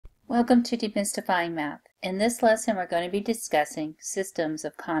Welcome to Demystifying Math. In this lesson we're going to be discussing systems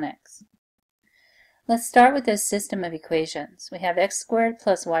of conics. Let's start with this system of equations. We have x squared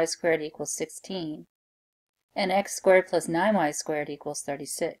plus y squared equals 16 and x squared plus 9y squared equals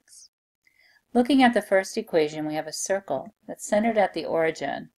 36. Looking at the first equation, we have a circle that's centered at the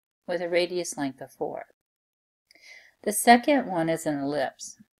origin with a radius length of 4. The second one is an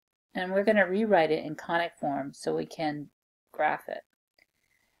ellipse, and we're going to rewrite it in conic form so we can graph it.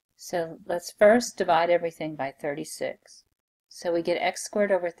 So let's first divide everything by 36. So we get x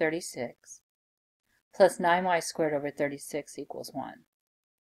squared over 36 plus 9y squared over 36 equals 1.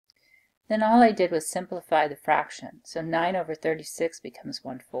 Then all I did was simplify the fraction. So 9 over 36 becomes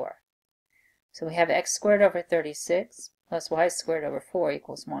 1/4. So we have x squared over 36 plus y squared over 4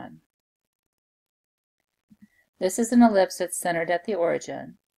 equals 1. This is an ellipse that's centered at the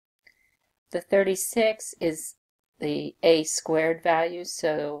origin. The 36 is the a squared value,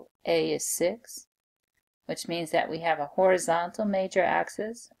 so a is 6, which means that we have a horizontal major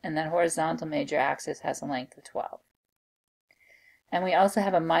axis, and that horizontal major axis has a length of 12. And we also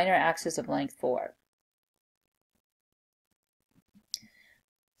have a minor axis of length 4.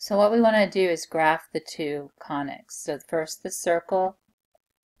 So what we want to do is graph the two conics. So first, the circle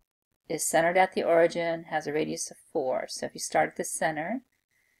is centered at the origin, has a radius of 4. So if you start at the center,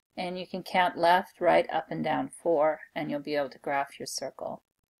 and you can count left, right, up, and down 4, and you'll be able to graph your circle.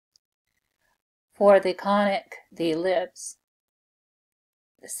 For the conic, the ellipse,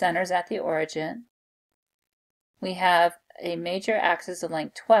 the center's at the origin. We have a major axis of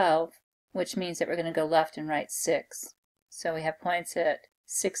length 12, which means that we're going to go left and right 6. So we have points at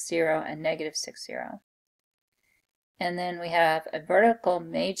 6, 0, and negative 6, 0. And then we have a vertical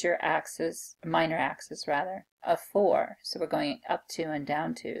major axis, minor axis rather, of 4. So we're going up 2 and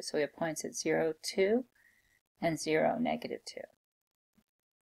down 2. So we have points at 0, 2, and 0, negative 2.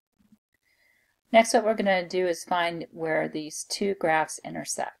 Next, what we're going to do is find where these two graphs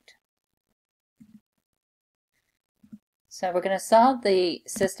intersect. So we're going to solve the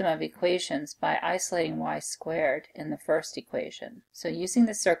system of equations by isolating y squared in the first equation. So using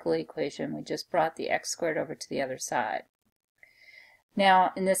the circle equation, we just brought the x squared over to the other side.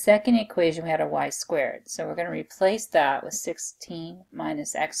 Now, in the second equation, we had a y squared. So we're going to replace that with 16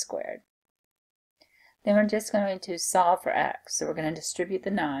 minus x squared. Then we're just going to solve for x. So we're going to distribute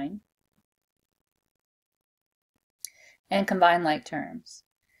the 9 and combine like terms.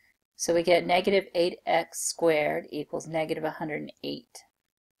 So we get negative 8x squared equals negative 108.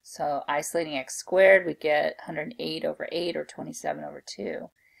 So isolating x squared, we get 108 over 8, or 27 over 2.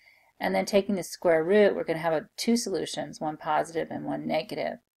 And then taking the square root, we're going to have two solutions, one positive and one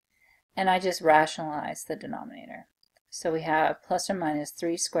negative. And I just rationalize the denominator. So we have plus or minus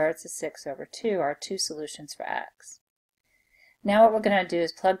 3 square roots of 6 over 2 are two solutions for x. Now what we're going to do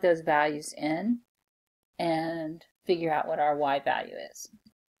is plug those values in and figure out what our y value is.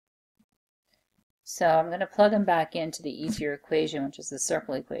 So I'm going to plug them back into the easier equation, which is the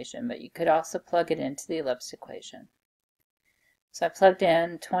circle equation, but you could also plug it into the ellipse equation. So I plugged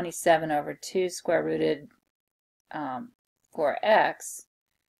in 27 over 2 square rooted for x,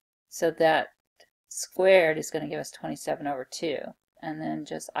 so that squared is going to give us 27 over 2, and then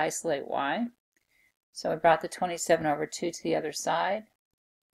just isolate y. So I brought the 27 over 2 to the other side.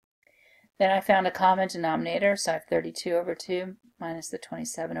 Then I found a common denominator, so I have 32 over 2 minus the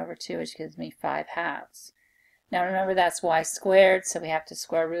 27 over 2, which gives me 5/2. Now remember, that's y squared, so we have to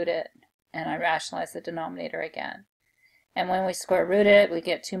square root it, and I rationalize the denominator again. And when we square root it, we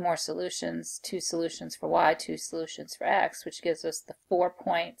get two more solutions, two solutions for y, two solutions for x, which gives us the 4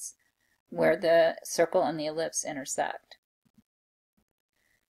 points where the circle and the ellipse intersect.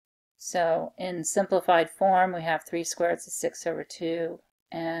 So in simplified form, we have 3 square roots of 6 over 2,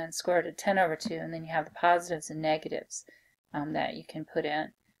 and square root of 10 over 2, and then you have the positives and negatives that you can put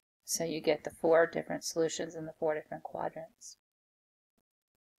in. So you get the 4 different solutions in the 4 different quadrants.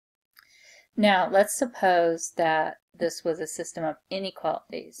 Now let's suppose that this was a system of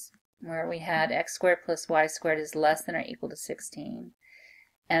inequalities, where we had x squared plus y squared is less than or equal to 16,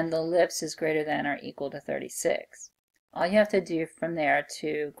 and the ellipse is greater than or equal to 36. All you have to do from there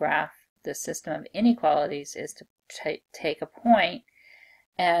to graph the system of inequalities is to take a point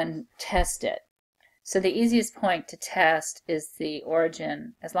and test it. So the easiest point to test is the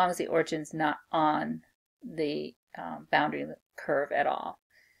origin, as long as the origin's not on the boundary curve at all.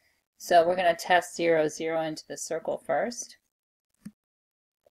 So we're going to test 0, 0 into the circle first.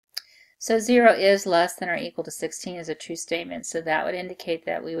 So 0 is less than or equal to 16 is a true statement, so that would indicate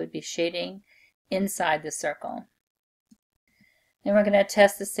that we would be shading inside the circle. Then we're going to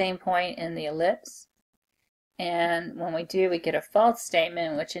test the same point in the ellipse. And when we do, we get a false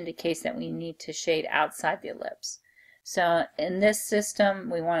statement, which indicates that we need to shade outside the ellipse. So in this system,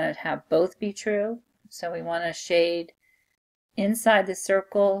 we want to have both be true. So we want to shade inside the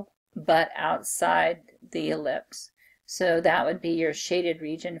circle, but outside the ellipse. So that would be your shaded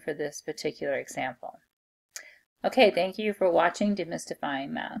region for this particular example. Okay, thank you for watching Demystifying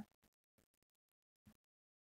Math.